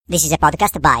This is a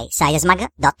podcast by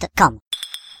sciencemag.com.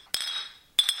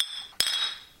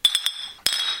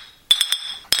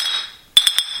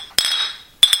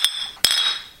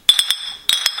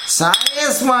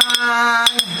 Science Mag,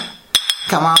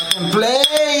 come out and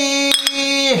play.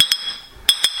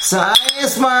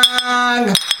 Science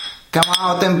Mag, come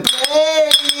out and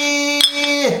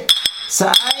play.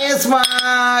 Science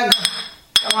Mag,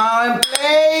 come out and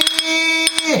play.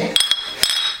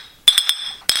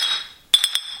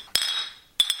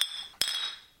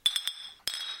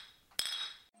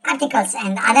 Articles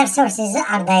and other sources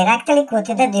are directly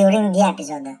quoted during the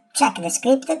episode. Check the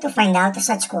script to find out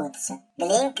such quotes. The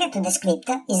link to the script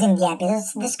is in the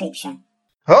episode's description.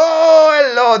 Oh,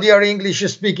 hello, dear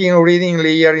English-speaking, reading,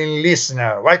 hearing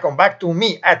listener. Welcome back to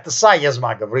me at Science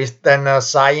Mag, written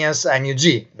Science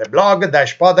MUG, the blog,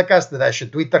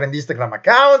 podcast, Twitter and Instagram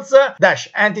accounts,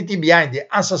 entity behind the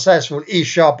unsuccessful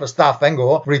eShop Stuff and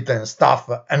Go, written Stuff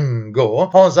and Go,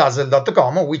 on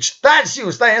Zazzle.com, which tells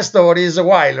you science stories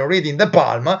while reading the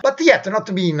palm, but yet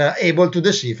not being able to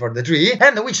decipher the tree,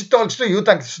 and which talks to you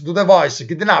thanks to the voice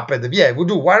kidnapped via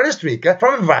voodoo wireless trick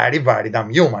from a very, very dumb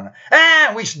human.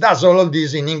 And which does all of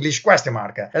this in English ?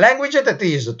 A language that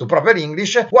is, to proper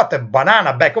English, what a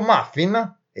banana bacon muffin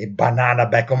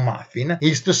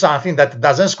is to something that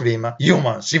doesn't scream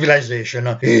human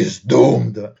civilization is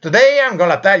doomed. Today I'm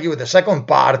gonna tell you the second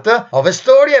part of a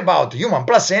story about human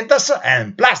placentas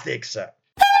and plastics.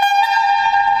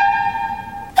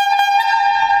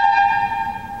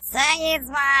 Science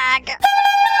Mag!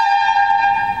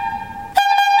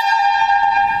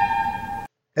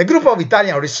 A group of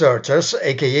Italian researchers,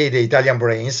 aka the Italian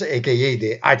brains, aka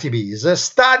the ITBs,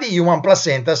 study human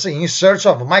placentas in search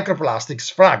of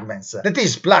microplastics fragments, that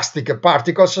is, plastic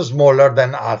particles smaller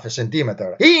than half a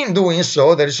centimeter. In doing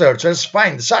so, the researchers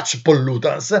find such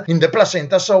pollutants in the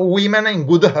placentas of women in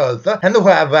good health and who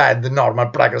have had normal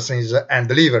pregnancies and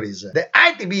deliveries. The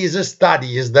ITBs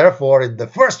study is therefore the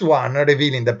first one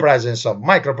revealing the presence of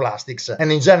microplastics and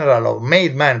in general of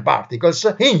made-man particles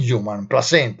in human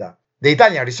placenta. The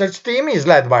Italian research team is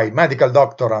led by medical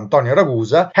doctor Antonio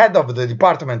Ragusa, head of the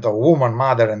Department of Woman,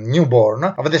 Mother and Newborn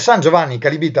of the San Giovanni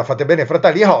Calibita Fatebenefratelli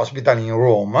Fratelli Hospital in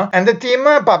Rome, and the team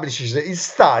publishes its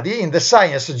study in the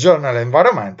science journal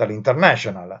Environmental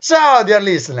International. So, dear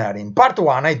listener, in part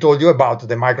 1 I told you about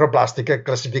the microplastic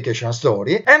classification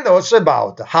story, and also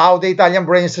about how the Italian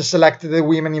brains selected the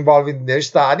women involved in their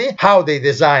study, how they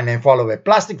design and follow a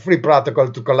plastic-free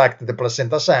protocol to collect the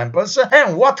placenta samples,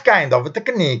 and what kind of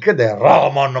technique the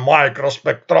Raman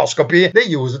microspectroscopy they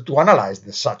used to analyze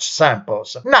such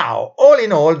samples. Now, all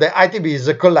in all, the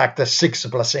ITBs collect 6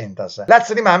 placentas. Let's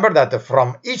remember that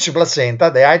from each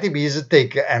placenta, the ITBs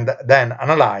take and then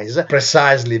analyze,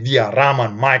 precisely via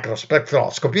Raman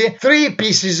microspectroscopy, 3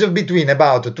 pieces between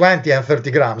about 20 and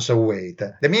 30 grams of weight.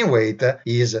 The mean weight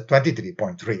is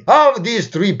 23.3. Of these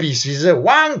 3 pieces,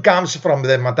 1 comes from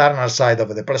the maternal side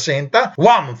of the placenta,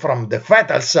 1 from the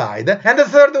fetal side, and the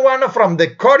third one from the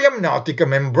choriamnionic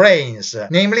membranes,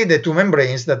 namely the 2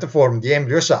 membranes that form the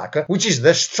embryo sac, which is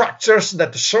the structures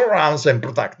that surrounds and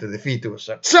protect the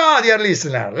fetus. So, dear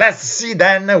listener, let's see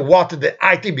then what the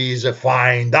ITBs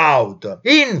find out.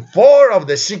 In 4 of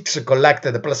the 6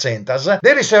 collected placentas,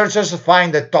 the researchers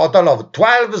find a total of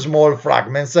 12 small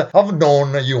fragments of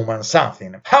non-human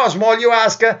something. How small, you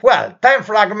ask? Well, 10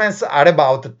 fragments are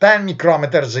about 10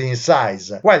 micrometers in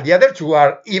size, while the other 2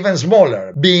 are even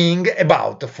smaller, being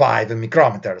about 5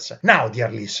 micrometers. Now, dear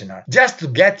listener, just to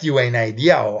get you an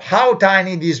idea of how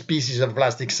tiny these pieces of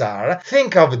plastics are,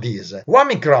 think of this. 1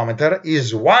 micrometer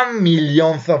is 1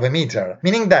 millionth of a meter,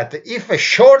 meaning that if a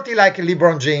shorty like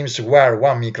LeBron James were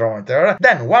 1 micrometer,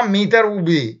 then 1 meter would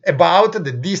be about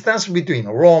the distance between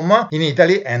Rome in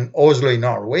Italy and Oslo in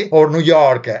Norway, or New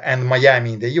York and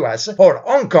Miami in the US, or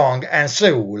Hong Kong and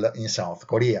Seoul in South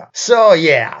Korea. So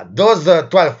yeah, those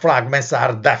 12 fragments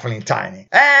are definitely tiny.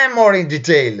 And more in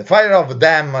detail, 5 of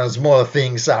them small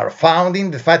things are found in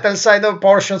the fetal side of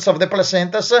portions of the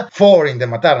placentas, 4 in the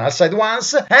maternal side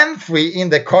ones, and 3 in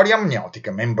the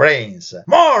choriamnionic membranes.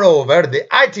 Moreover, the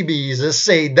ITBs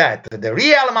say that the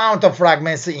real amount of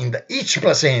fragments in each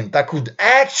placenta could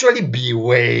actually be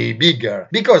way bigger,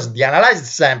 because the analyzed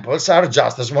samples are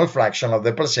just a small fraction of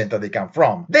the placenta they come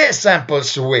from. The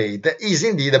sample's weight is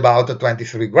indeed about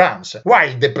 23 grams,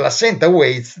 while the placenta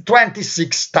weighs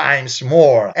 26 times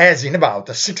more, as in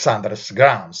about 600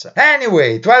 grams. grams.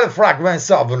 Anyway, 12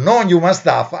 fragments of non-human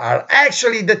stuff are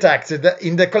actually detected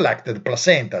in the collected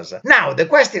placentas. Now, the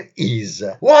question is,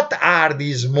 what are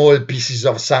these small pieces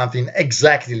of something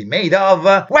exactly made of?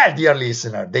 Well, dear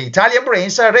listener, the Italian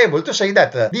brains are able to say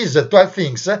that these 12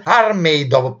 things are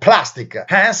made of plastic,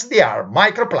 hence they are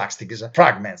microplastics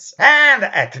fragments. And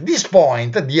at this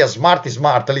point, dear smart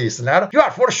listener, you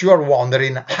are for sure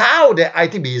wondering how the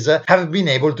ITBs have been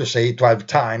able to say 12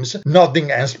 times,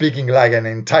 nodding and speaking like an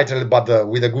entitled but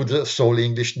with a good soul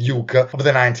English duke of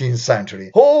the 19th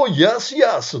century. Oh yes,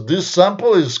 this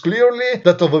sample is clearly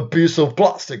that of a piece of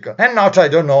plastic, and not, I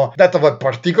don't know, that of a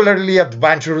particularly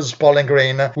adventurous pollen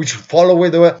grain which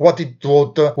followed what it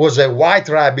thought was a white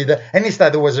rabbit and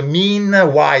instead was a mean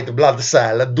white blood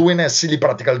cell doing a silly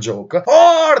practical joke,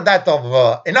 or that of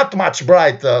a not much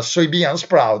bright soybean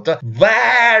sprout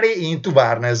very into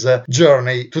Barnes'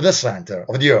 journey to the center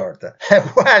of the earth.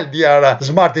 Well, dear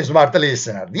smart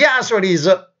listener, the answer is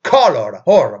color,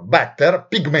 or better,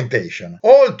 pigmentation.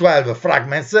 All 12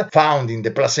 fragments found in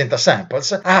the placenta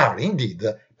samples are indeed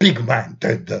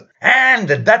pigmented. And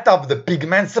that of the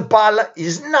pigments, pal,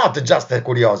 is not just a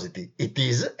curiosity, it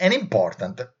is an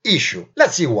important issue.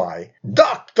 Let's see why.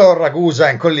 Dr. Ragusa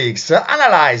and colleagues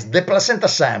analyzed the placenta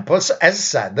samples, as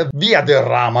said, via the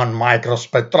Raman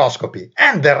microspectroscopy,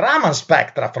 and the Raman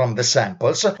spectra from the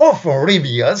samples often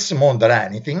reveals, more than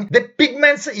anything, the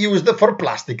pigments used for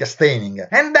plastic staining.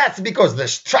 And that's because the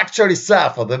structure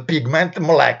itself of the pigment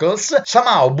molecules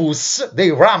somehow boosts the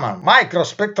Raman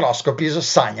microspectroscopy's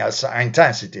signals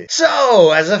intensity.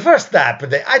 So, as a first step,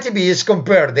 the ITBs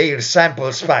compared their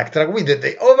sample spectra with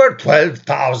the over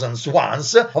 12,000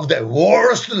 ones of the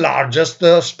world's largest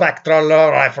spectral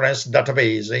reference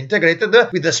database, integrated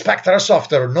with the spectral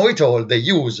software Know-It-All they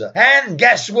use. And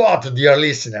guess what, dear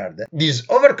listener? This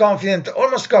overconfident,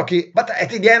 almost cocky, but at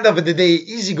the end of the day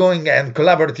easygoing and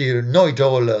collaborative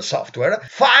Know-It-All software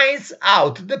finds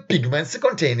out the pigments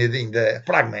contained in the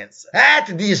fragments.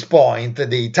 At this point,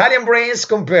 the Italian brains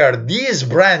compare these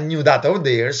brand new data of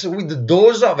theirs with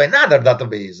those of another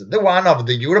database, the one of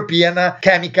the European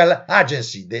Chemical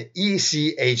Agency, the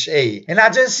ECHA, an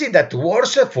agency that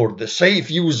works for the safe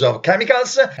use of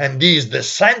chemicals and is the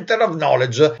center of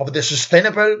knowledge of the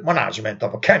sustainable management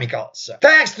of chemicals.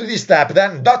 Thanks to this step,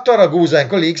 then, Dr. Ragusa and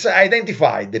colleagues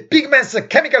identified the pigment's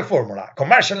chemical formula,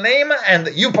 commercial name, and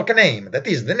UPAC name, that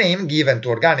is the name given to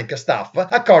organic stuff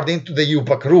according to the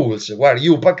UPAC rules, where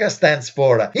UPAC stands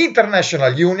for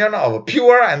International Union of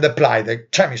Pure and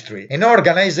Applied Chemistry, an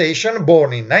organization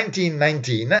born in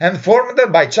 1919 and formed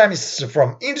by chemists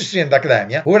from industry and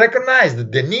academia who recognized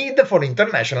the need for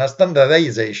international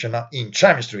standardization in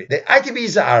chemistry. The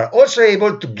ITBs are also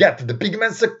able to get the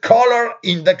pigment's color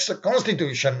index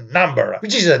constitution number,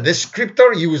 which is a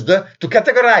descriptor used to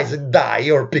categorize a dye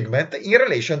or pigment in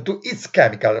relation to its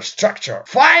chemical structure.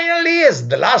 Finally, as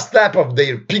the last step of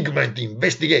their pigment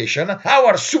investigation,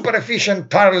 our super efficient,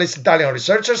 tireless Italian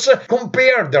researchers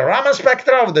compared the Raman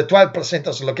spectra of the 12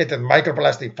 placentas located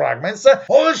microplastic fragments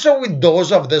also with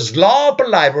those of the SLOP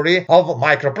library of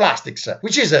microplastics,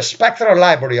 which is a spectral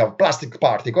library of plastic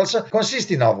particles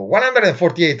consisting of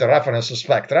 148 reference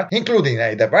spectra, including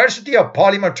a diversity of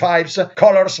polymer types,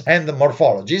 colors, and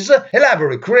morphologies, a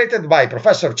library created by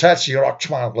Professor Chelsea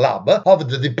Rochman Lab of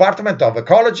the Department of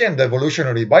Ecology and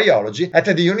Evolutionary Biology at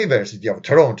the University of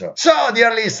Toronto. So,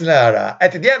 dear listener,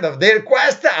 at the end of their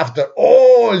quest, after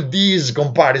all these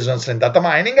comparisons and data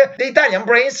mining, the Italian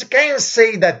brains can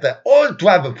say that all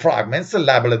 12 fragments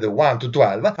labeled 1 to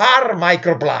 12 are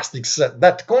microplastics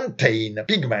that contain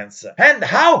pigments. And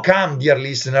how come, dear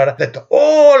listener, that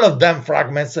all of them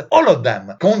fragments, all of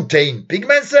them contain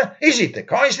pigments? Is it a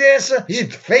coincidence? Is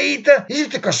it fate? Is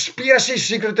it a conspiracy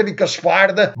secretly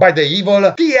conspired by the evil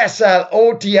TSL,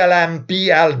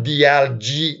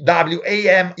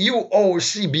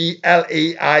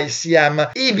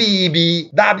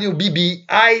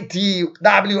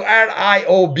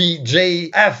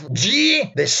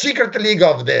 the secret league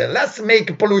of the let's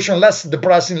make pollution less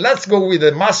depressing, let's go with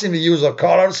the massive use of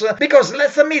colors, because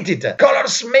let's admit it,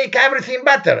 colors make everything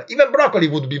better. Even broccoli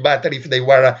would be better if they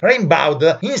were rainbowed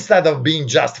instead of being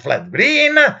just flat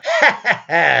green.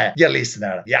 Dear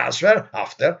listener, the answer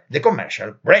after the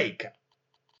commercial break.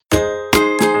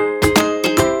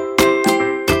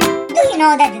 Do you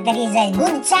know that there is a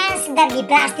good chance there'll be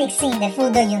plastics in the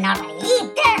food you normally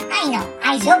eat? I know,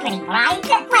 eyes-opening, right?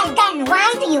 Well then,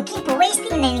 why do you keep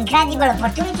wasting an incredible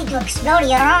opportunity to explore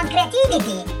your own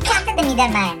creativity? Cut the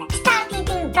middleman, start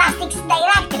eating plastics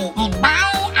directly, and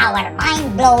buy our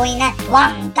mind-blowing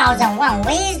 1001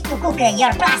 Ways to Cook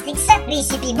Your Plastics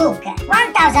recipe book.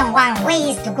 1001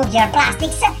 Ways to Cook Your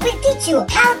Plastics will teach you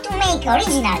how to make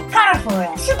original, colorful,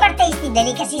 super tasty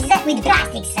delicacies with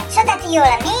plastics so that you'll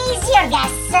amaze your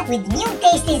guests with new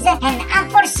tastes and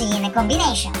unforeseen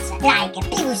combinations like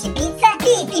PVC pizza,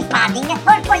 PET padding,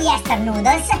 or polyester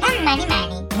noodles, and many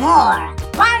more.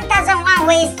 1001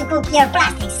 Ways to Cook Your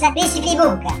Plastics recipe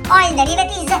book. Oil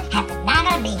derivatives have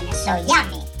never been so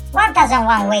yummy.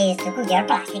 1001 Ways to Cook Your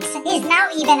Plastics is now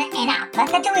even an app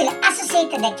that will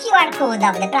associate the QR code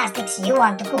of the plastics you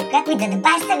want to cook with the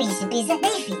best recipes they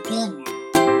fit in.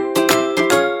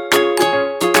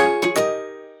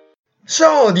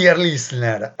 So, dear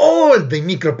listener, all the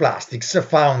microplastics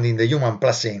found in the human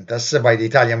placentas by the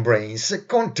Italian brains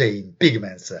contain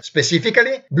pigments,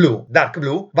 specifically blue, dark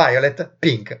blue, violet,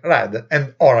 pink, red,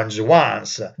 and orange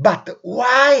ones. But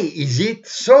why is it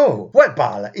so? Well,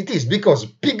 pal, it is because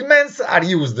pigments are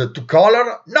used to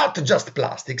color not just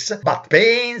plastics, but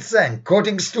paints and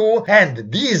coatings too, and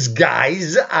these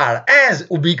guys are as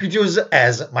ubiquitous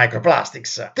as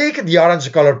microplastics. Take the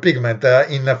orange color pigment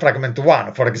in fragment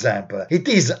 1, for example. It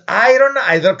is iron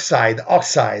hydroxide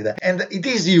oxide, and it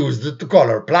is used to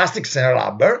color plastics and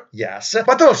rubber, yes,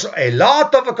 but also a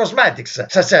lot of cosmetics,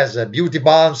 such as beauty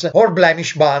balms or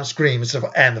blemish balms, creams,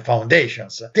 and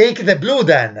foundations. Take the blue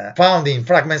then, found in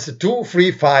fragments 2,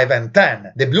 3, 5, and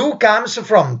 10. The blue comes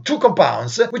from two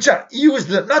compounds which are used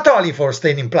not only for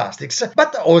staining plastics,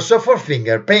 but also for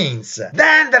finger paints.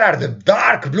 Then there are the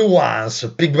dark blue ones,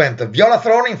 pigment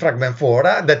violathrone in fragment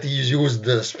 4, that is used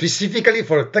specifically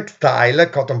for textile,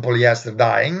 cotton polyester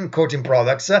dyeing, coating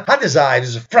products,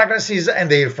 adhesives, fragrances,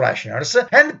 and air fresheners,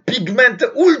 and pigment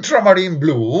ultramarine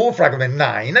blue, fragment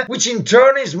 9, which in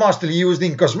turn is mostly used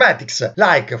in cosmetics,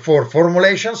 like for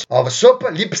formulations of soap,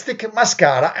 lipstick,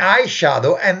 mascara,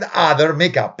 eyeshadow, and other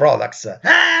makeup products.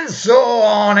 And so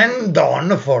on and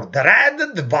on for the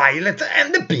red, the violet,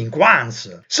 and the pink ones.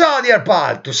 So, dear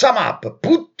pal, to sum up,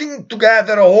 putting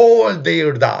together all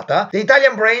their data, the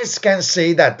Italian brains can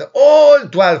say that all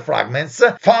 12 fragments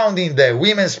found in the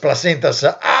women's placentas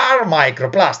are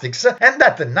microplastics, and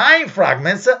that 9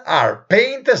 fragments are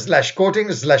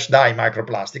paint/coating/dye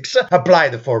microplastics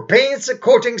applied for paints,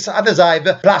 coatings,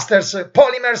 adhesive, plasters,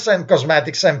 polymers, and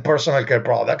cosmetics and personal care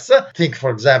products. Think,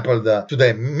 for example, to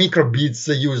the microbeads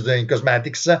used in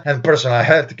cosmetics and personal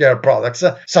healthcare products,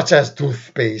 such as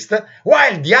toothpaste,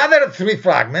 while the other 3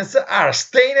 fragments are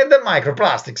stained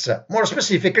microplastics, more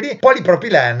specifically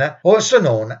polypropylene, also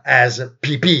known as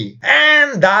PP.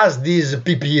 And does this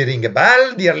PP ring a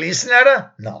bell, dear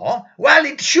listener? No? Well,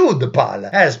 it should, pal,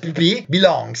 as PP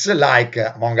belongs, like,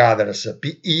 among others,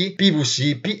 PE,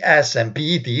 PVC, PS, and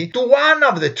PET, to one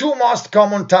of the 2 most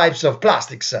common types of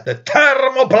plastics, the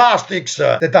thermoplastics,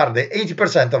 that are the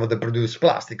 80% of the produced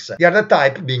plastics. The other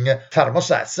type being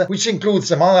thermosets, which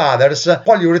includes, among others,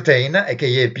 polyurethane,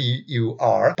 aka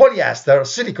PUR, polyester,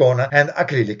 silicone, and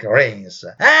acrylic rains.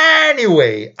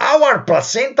 Anyway, our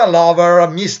placenta lover,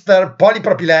 Mr.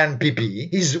 Polypropylene PP,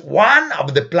 is one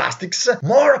of the plastics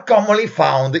more commonly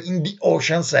found in the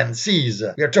oceans and seas.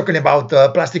 We are talking about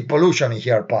plastic pollution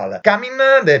here, pal, coming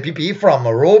the PP from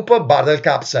rope, bottle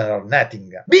caps, and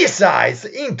netting. Besides,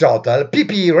 in total,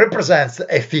 PP represents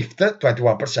a fifth,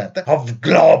 21%, of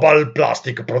global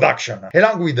plastic production,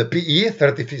 along with PE,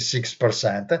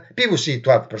 36%, PVC,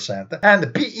 12%,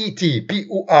 and PET,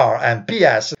 PUR, and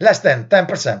PS, less than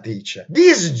 10% each.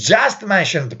 These just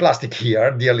mentioned plastic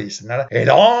here, dear listener,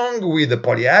 along with the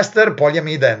polyester,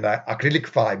 polyamide, and acrylic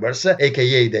fibers,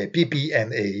 aka the PP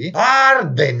and A, are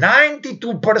the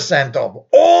 92% of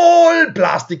all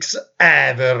plastics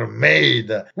ever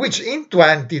made, which in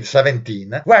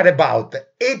 2017 were about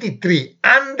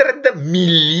 8,300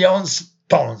 million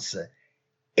tons.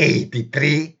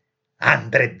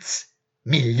 8,300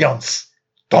 million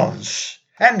tons.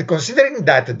 And considering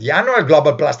that the annual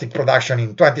global plastic production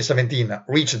in 2017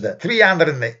 reached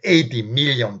 380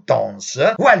 million tons,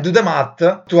 well, do the math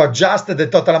to adjust the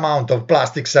total amount of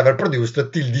plastics ever produced till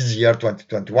this year,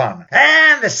 2021.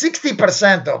 And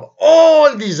 60% of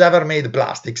all these ever made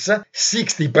plastics,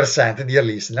 60%, dear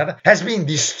listener, has been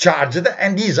discharged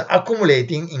and is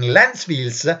accumulating in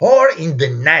landfills or in the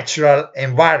natural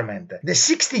environment. The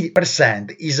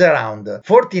 60% is around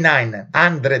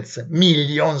 4,900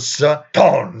 million tons.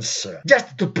 tons.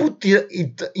 Just to put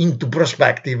it into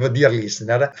perspective, dear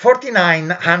listener,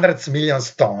 4,900 million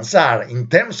tons are, in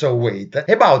terms of weight,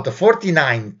 about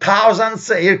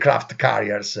 49,000 aircraft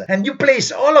carriers. And you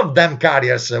place all of them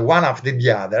carriers one after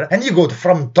the other, and you go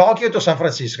from Tokyo to San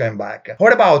Francisco and back.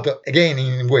 Or about, again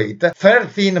in weight,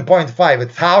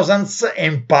 13.5 thousands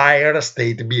Empire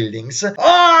State Buildings.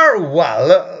 Or,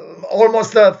 well,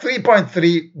 almost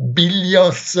 3.3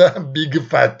 billions big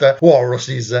fat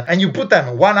walruses, and you put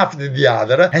them one after the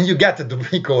other and you get to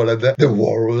be called the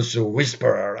Walrus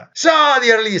Whisperer. So,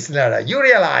 dear listener, you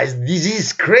realize this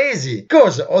is crazy,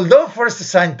 because although first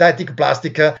synthetic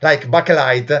plastic like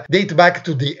bakelite date back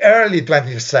to the early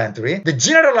 20th century, the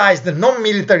generalized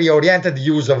non-military oriented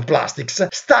use of plastics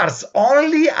starts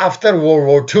only after World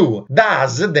War II.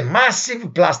 Thus, the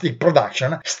massive plastic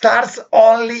production starts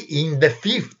only in the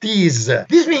 50s.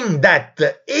 This means that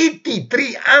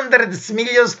 8,300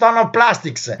 million tons of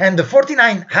plastics and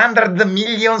 4,900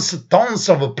 million tons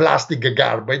of plastic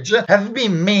garbage have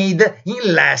been made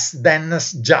in less than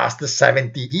just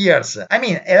 70 years. I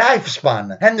mean, a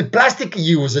lifespan. And plastic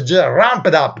usage ramped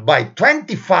up by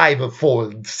 25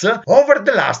 folds over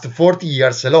the last 40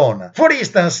 years alone. For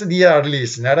instance, dear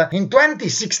listener, in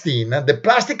 2016, the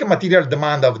plastic material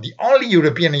demand of the only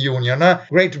European Union,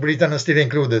 Great Britain still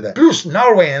included, plus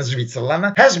Norway and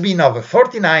Switzerland, has been of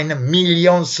 49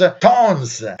 million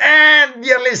tons. And,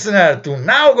 dear listener, to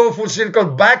now go full circle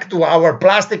back to our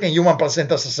plastic and human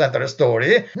placenta center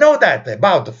story, know that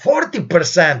about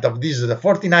 40% of these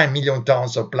 49 million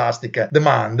tons of plastic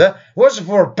demand was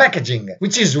for packaging,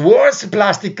 which is world's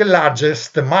plastic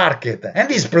largest market,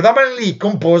 and is predominantly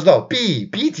composed of PE,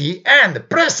 PET, and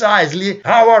precisely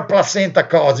our placenta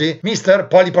cozy, Mr.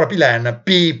 Polypropylene,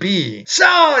 PP.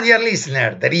 So, dear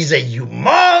listener, there is a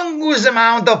humongous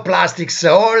amount of plastics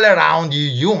all around you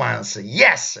humans,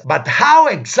 yes, but how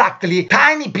exactly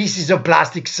tiny pieces of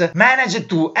plastics manage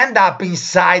to end up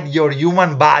inside your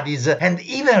human bodies and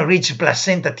even reach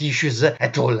placenta tissues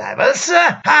at all levels?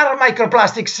 Are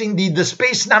microplastics indeed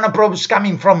space nanoprobes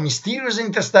coming from mysterious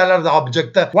interstellar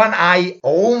object One Eye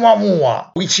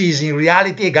Oumuamua, which is in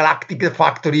reality a galactic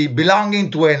factory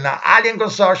belonging to an alien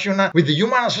consortium with the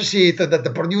human associate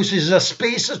that produces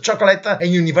space chocolate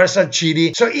and universal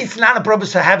chili, so its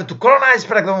nanoprobes have to colonize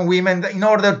pregnant women in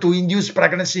order to induce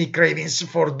pregnancy cravings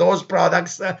for those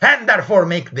products and therefore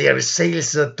make their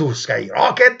sales to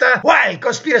skyrocket? Well,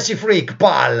 conspiracy freak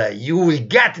pal, you will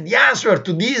get the answer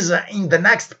to this in the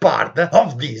next part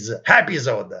of this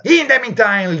episode. In the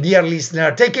meantime, dear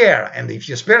listener, take care, and if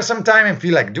you spare some time and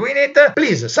feel like doing it,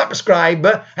 please subscribe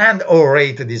and or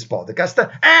rate this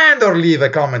podcast, and or leave a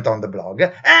comment on the blog,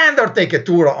 and or take a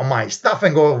tour on my Stuff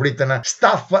and Go written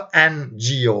Stuff and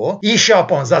Go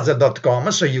e-shop on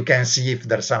Zazzle.com so you can see if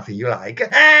there's something you like,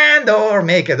 and or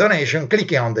make a donation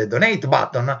clicking on the donate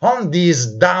button on this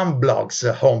damn blog's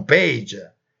homepage.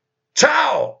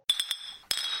 Ciao!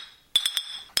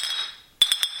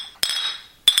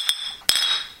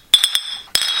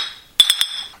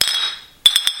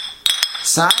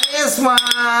 Science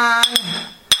Mag,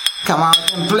 come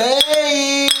out and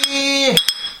play.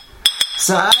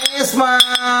 Science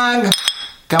Mag,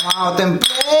 come out and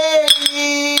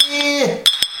play.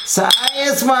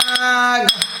 Science Mag,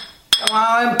 come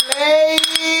out and play.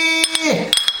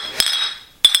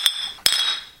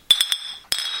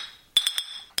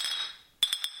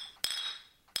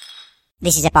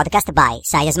 This is a podcast by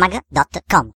ScienceMag.com.